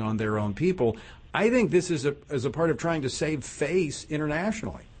using on their own people. I think this is a part of trying to save face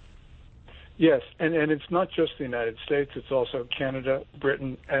internationally. Yes, and it's not just the United States. It's also Canada,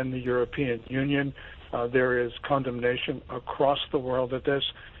 Britain, and the European Union. There is condemnation across the world at this.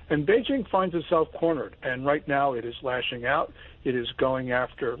 And Beijing finds itself cornered. And right now it is lashing out. It is going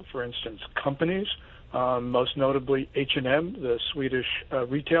after, for instance, companies, most notably H&M, the Swedish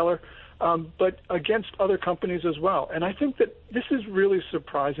retailer, but against other companies as well. And I think that this is really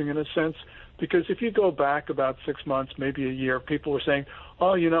surprising in a sense, because if you go back about 6 months, maybe a year, people were saying,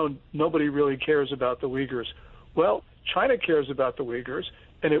 oh, nobody really cares about the Uyghurs. Well, China cares about the Uyghurs,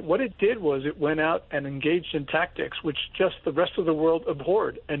 and what it did was it went out and engaged in tactics which just the rest of the world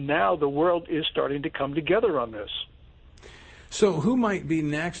abhorred, and now the world is starting to come together on this. So who might be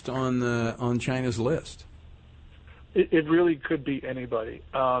next on China's list? It really could be anybody.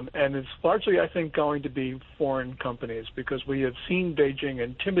 And it's largely, I think, going to be foreign companies because we have seen Beijing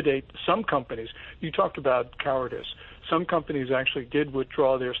intimidate some companies. You talked about cowardice. Some companies actually did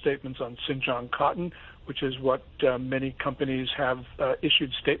withdraw their statements on Xinjiang cotton, which is what many companies have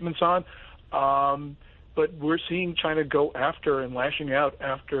issued statements on. But we're seeing China go after and lashing out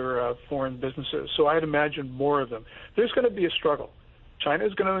after foreign businesses. So I'd imagine more of them. There's going to be a struggle. China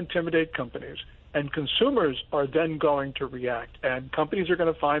is going to intimidate companies. And consumers are then going to react, and companies are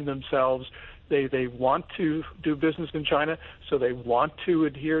going to find themselves, they want to do business in China, so they want to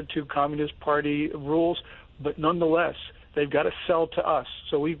adhere to Communist Party rules, but nonetheless, they've got to sell to us.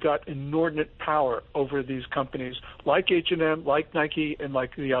 So we've got inordinate power over these companies like H&M, like Nike, and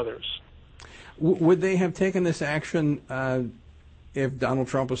like the others. Would they have taken this action if Donald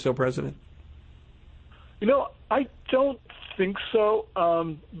Trump was still president? I don't think so,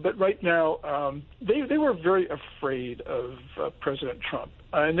 but right now they were very afraid of President Trump,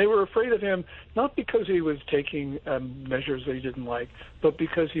 and they were afraid of him not because he was taking measures they didn't like, but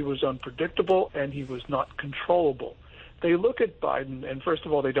because he was unpredictable and he was not controllable. They look at Biden, and first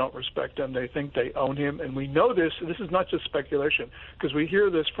of all, they don't respect him. They think they own him, and we know this. This is not just speculation, because we hear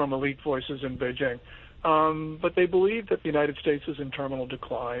this from elite voices in Beijing. But they believe that the United States is in terminal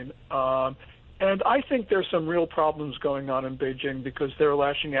decline. And I think there's some real problems going on in Beijing because they're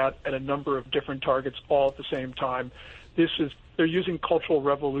lashing out at a number of different targets all at the same time. They're using Cultural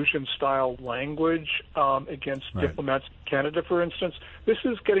Revolution-style language against diplomats in Canada, for instance. This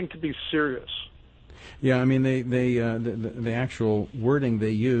is getting to be serious. Yeah, I mean, the actual wording they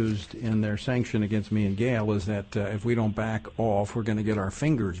used in their sanction against me and Gail is that if we don't back off, we're going to get our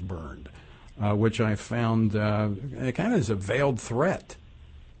fingers burned, which I found it kind of is a veiled threat.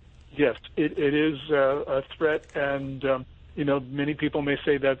 Yes, it is a threat, and many people may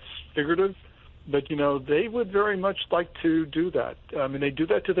say that's figurative, but they would very much like to do that. I mean, they do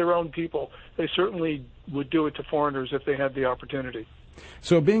that to their own people. They certainly would do it to foreigners if they had the opportunity.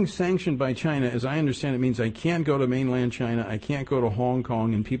 So being sanctioned by China, as I understand it, means I can't go to mainland China, I can't go to Hong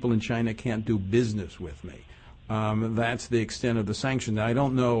Kong, and people in China can't do business with me. That's the extent of the sanction. Now, I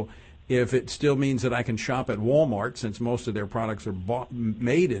don't know if it still means that I can shop at Walmart, since most of their products are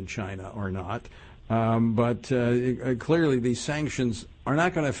made in China or not. But clearly these sanctions are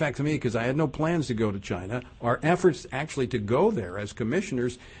not going to affect me because I had no plans to go to China. Our efforts actually to go there as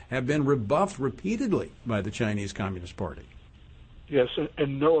commissioners have been rebuffed repeatedly by the Chinese Communist Party. Yes,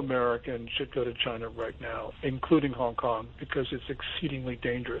 and no American should go to China right now, including Hong Kong, because it's exceedingly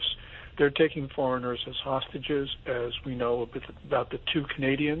dangerous. They're taking foreigners as hostages, as we know about the two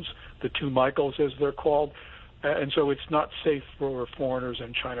Canadians, the two Michaels as they're called, and so it's not safe for foreigners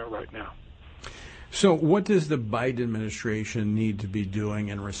in China right now. So what does the Biden administration need to be doing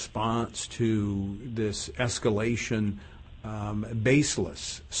in response to this escalation,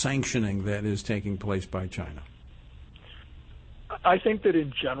 baseless sanctioning that is taking place by China? I think that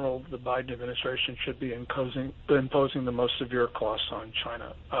in general, the Biden administration should be imposing the most severe costs on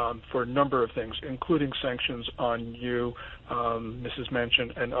China for a number of things, including sanctions on you, Mrs.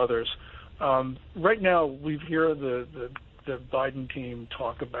 Manchin, and others. Right now, we hear the Biden team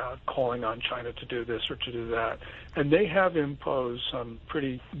talk about calling on China to do this or to do that, and they have imposed some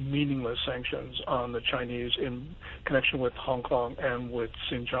pretty meaningless sanctions on the Chinese in connection with Hong Kong and with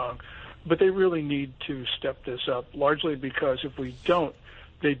Xinjiang. But they really need to step this up, largely because if we don't,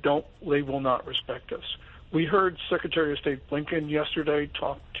 they will not respect us. We heard Secretary of State Blinken yesterday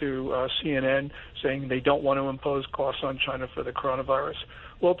talk to CNN saying they don't want to impose costs on China for the coronavirus.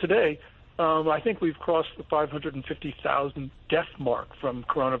 Well, today, I think we've crossed the 550,000 death mark from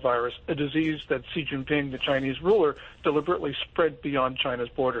coronavirus, a disease that Xi Jinping, the Chinese ruler, deliberately spread beyond China's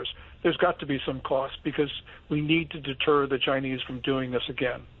borders. There's got to be some cost because we need to deter the Chinese from doing this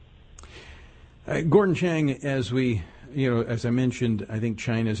again. Gordon Chang, as I mentioned, I think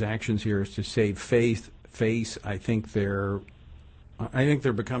China's actions here is to save face. I think they're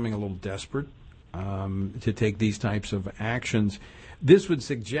becoming a little desperate to take these types of actions. This would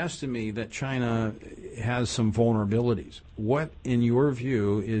suggest to me that China has some vulnerabilities. What, in your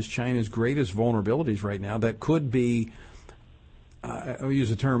view, is China's greatest vulnerabilities right now that could be, I'll use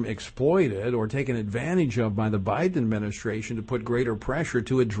the term, exploited or taken advantage of by the Biden administration to put greater pressure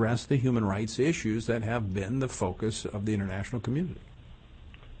to address the human rights issues that have been the focus of the international community?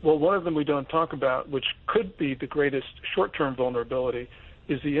 Well, one of them we don't talk about, which could be the greatest short-term vulnerability,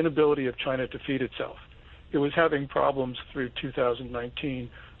 is the inability of China to feed itself. It was having problems through 2019,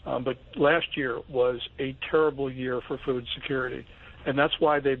 but last year was a terrible year for food security. And that's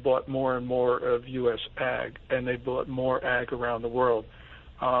why they bought more and more of U.S. ag, and they bought more ag around the world.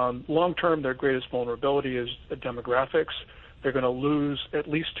 Long-term, their greatest vulnerability is the demographics. They're going to lose at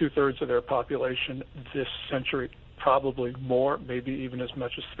least two-thirds of their population this century, probably more, maybe even as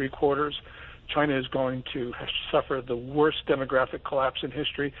much as three-quarters. China is going to suffer the worst demographic collapse in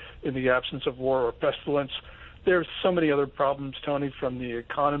history in the absence of war or pestilence. There's so many other problems, Tony, from the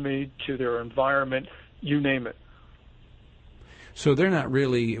economy to their environment, you name it. So they're not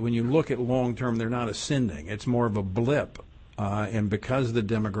really, when you look at long-term, they're not ascending. It's more of a blip. And because of the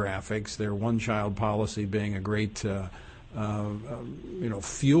demographics, their one-child policy being a great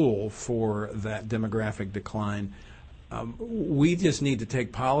fuel for that demographic decline, we just need to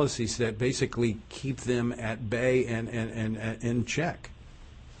take policies that basically keep them at bay and in check.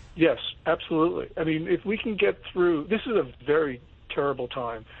 Yes, absolutely. I mean, if we can get through, this is a very terrible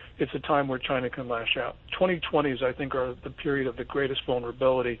time. It's a time where China can lash out. 2020s, I think, are the period of the greatest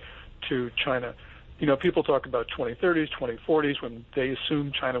vulnerability to China. You know, people talk about 2030s, 2040s, when they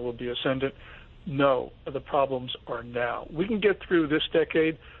assume China will be ascendant. No, the problems are now. We can get through this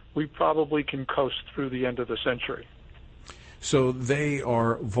decade. We probably can coast through the end of the century. So they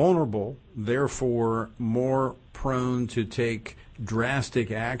are vulnerable, therefore more prone to take drastic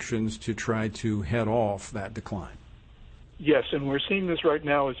actions to try to head off that decline. Yes, and we're seeing this right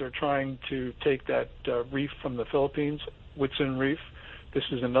now as they're trying to take that reef from the Philippines, Whitsun Reef. This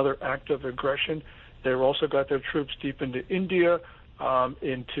is another act of aggression. They've also got their troops deep into India,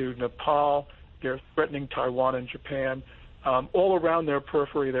 into Nepal. They're threatening Taiwan and Japan. All around their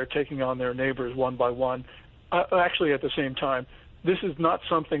periphery, they're taking on their neighbors one by one. Actually, at the same time, this is not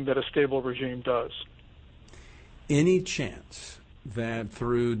something that a stable regime does. Any chance that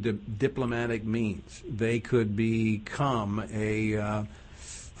through diplomatic means they could become a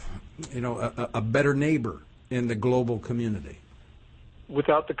better neighbor in the global community?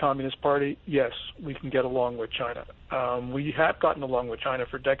 Without the Communist Party, yes, we can get along with China. We have gotten along with China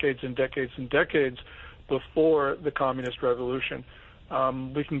for decades and decades and decades before the Communist Revolution.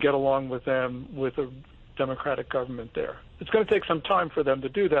 We can get along with them with a democratic government there. It's going to take some time for them to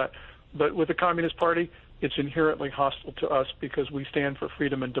do that, but with the Communist Party, it's inherently hostile to us because we stand for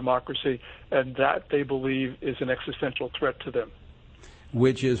freedom and democracy, and that, they believe, is an existential threat to them.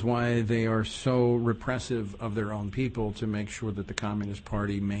 Which is why they are so repressive of their own people, to make sure that the Communist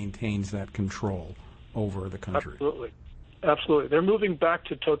Party maintains that control over the country. Absolutely. Absolutely. They're moving back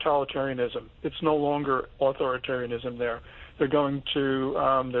to totalitarianism. It's no longer authoritarianism there. They're going to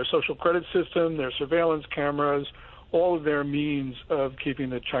their social credit system, their surveillance cameras, all of their means of keeping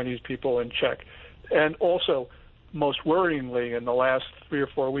the Chinese people in check. And also, most worryingly, in the last 3 or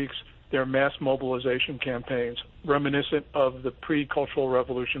 4 weeks, their mass mobilization campaigns, reminiscent of the pre-Cultural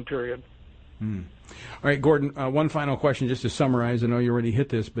Revolution period. All right, Gordon, one final question just to summarize. I know you already hit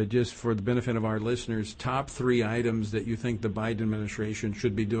this, but just for the benefit of our listeners, top 3 items that you think the Biden administration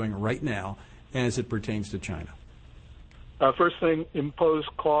should be doing right now as it pertains to China. First thing, impose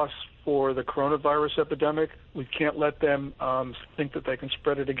costs for the coronavirus epidemic. We can't let them think that they can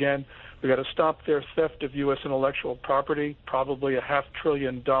spread it again. We've got to stop their theft of U.S. intellectual property, probably $500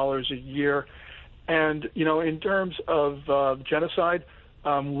 billion a year. And, in terms of genocide,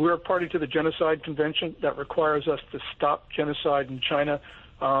 we're a party to the Genocide Convention that requires us to stop genocide in China.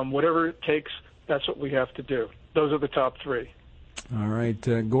 Whatever it takes, that's what we have to do. Those are the top three. All right.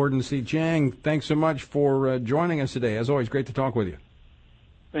 Gordon C. Chang, thanks so much for joining us today. As always, great to talk with you.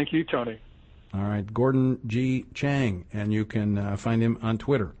 Thank you, Tony. All right. Gordon G. Chang, and you can find him on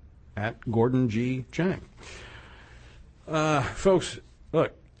Twitter at Gordon G. Chang. Folks,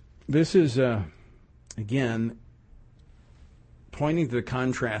 look, this is, again, pointing to the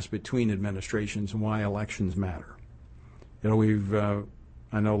contrast between administrations and why elections matter.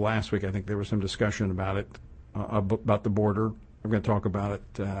 I know last week I think there was some discussion about it, about the border. We're going to talk about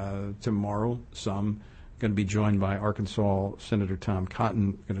it tomorrow. Some going to be joined by Arkansas Senator Tom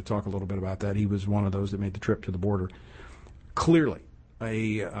Cotton. Going to talk a little bit about that. He was one of those that made the trip to the border. Clearly,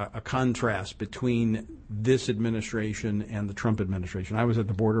 a contrast between this administration and the Trump administration. I was at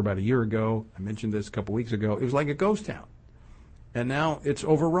the border about a year ago. I mentioned this a couple weeks ago. It was like a ghost town. And now it's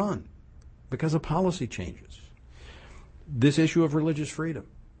overrun because of policy changes. This issue of religious freedom.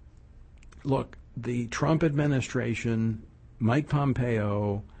 Look, the Trump administration, Mike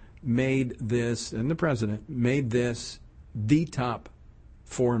Pompeo, made this, and the president, made this the top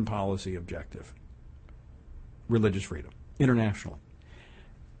foreign policy objective. Religious freedom, internationally.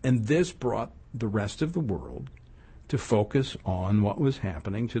 And this brought the rest of the world to focus on what was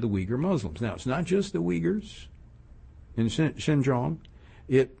happening to the Uyghur Muslims. Now, it's not just the Uyghurs in Xinjiang.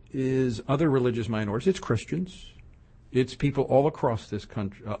 It is other religious minorities. It's Christians. It's people all across this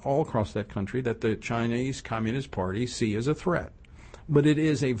country, all across that country, that the Chinese Communist Party see as a threat. But it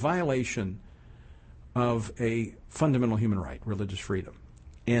is a violation of a fundamental human right, religious freedom.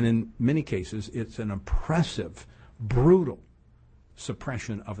 And in many cases, it's an oppressive, brutal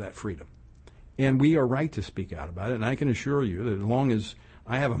suppression of that freedom. And we are right to speak out about it. And I can assure you that as long as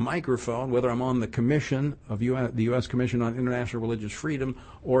I have a microphone, whether I'm on the commission of the U.S. Commission on International Religious Freedom,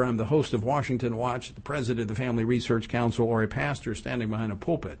 or I'm the host of Washington Watch, the president of the Family Research Council, or a pastor standing behind a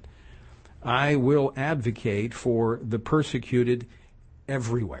pulpit, I will advocate for the persecuted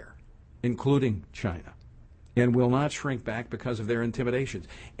everywhere, including China, and will not shrink back because of their intimidations.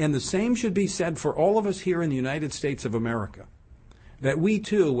 And the same should be said for all of us here in the United States of America, that we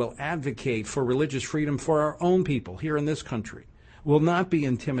too will advocate for religious freedom for our own people here in this country, will not be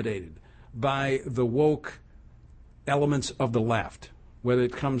intimidated by the woke elements of the left, whether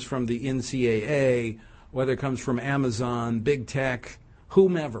it comes from the NCAA, whether it comes from Amazon, big tech,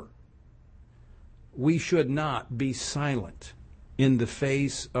 whomever. We should not be silent in the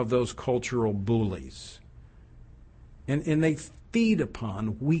face of those cultural bullies. And they feed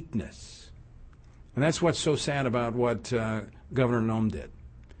upon weakness. And that's what's so sad about what Governor Noem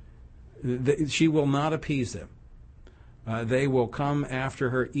did. She will not appease them. They will come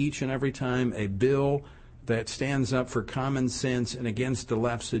after her each and every time a bill that stands up for common sense and against the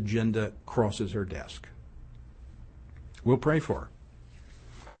left's agenda crosses her desk. We'll pray for her.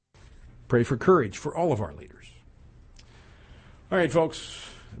 Pray for courage for all of our leaders. All right, folks,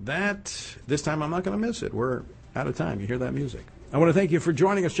 this time I'm not going to miss it. We're out of time. You hear that music. I want to thank you for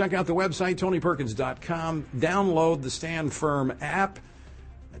joining us. Check out the website, TonyPerkins.com. Download the Stand Firm app.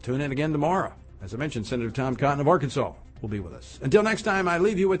 And tune in again tomorrow. As I mentioned, Senator Tom Cotton of Arkansas will be with us. Until next time, I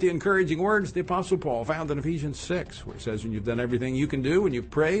leave you with the encouraging words the Apostle Paul found in Ephesians 6, where it says, when you've done everything you can do, when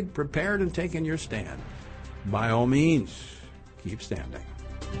you've prayed, prepared, and taken your stand, by all means, keep standing.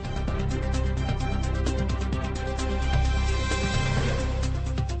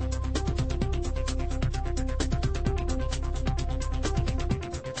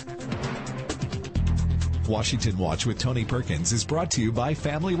 Washington Watch with Tony Perkins is brought to you by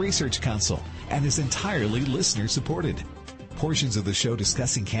Family Research Council and is entirely listener-supported. Portions of the show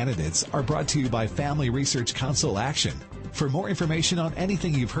discussing candidates are brought to you by Family Research Council Action. For more information on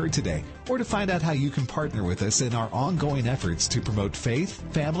anything you've heard today, or to find out how you can partner with us in our ongoing efforts to promote faith,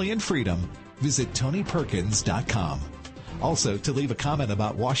 family, and freedom, visit TonyPerkins.com. Also, to leave a comment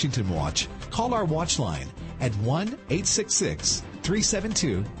about Washington Watch, call our watch line at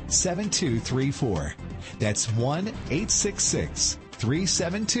 1-866-372-7234. That's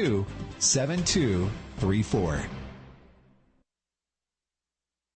 1-866-372-7234.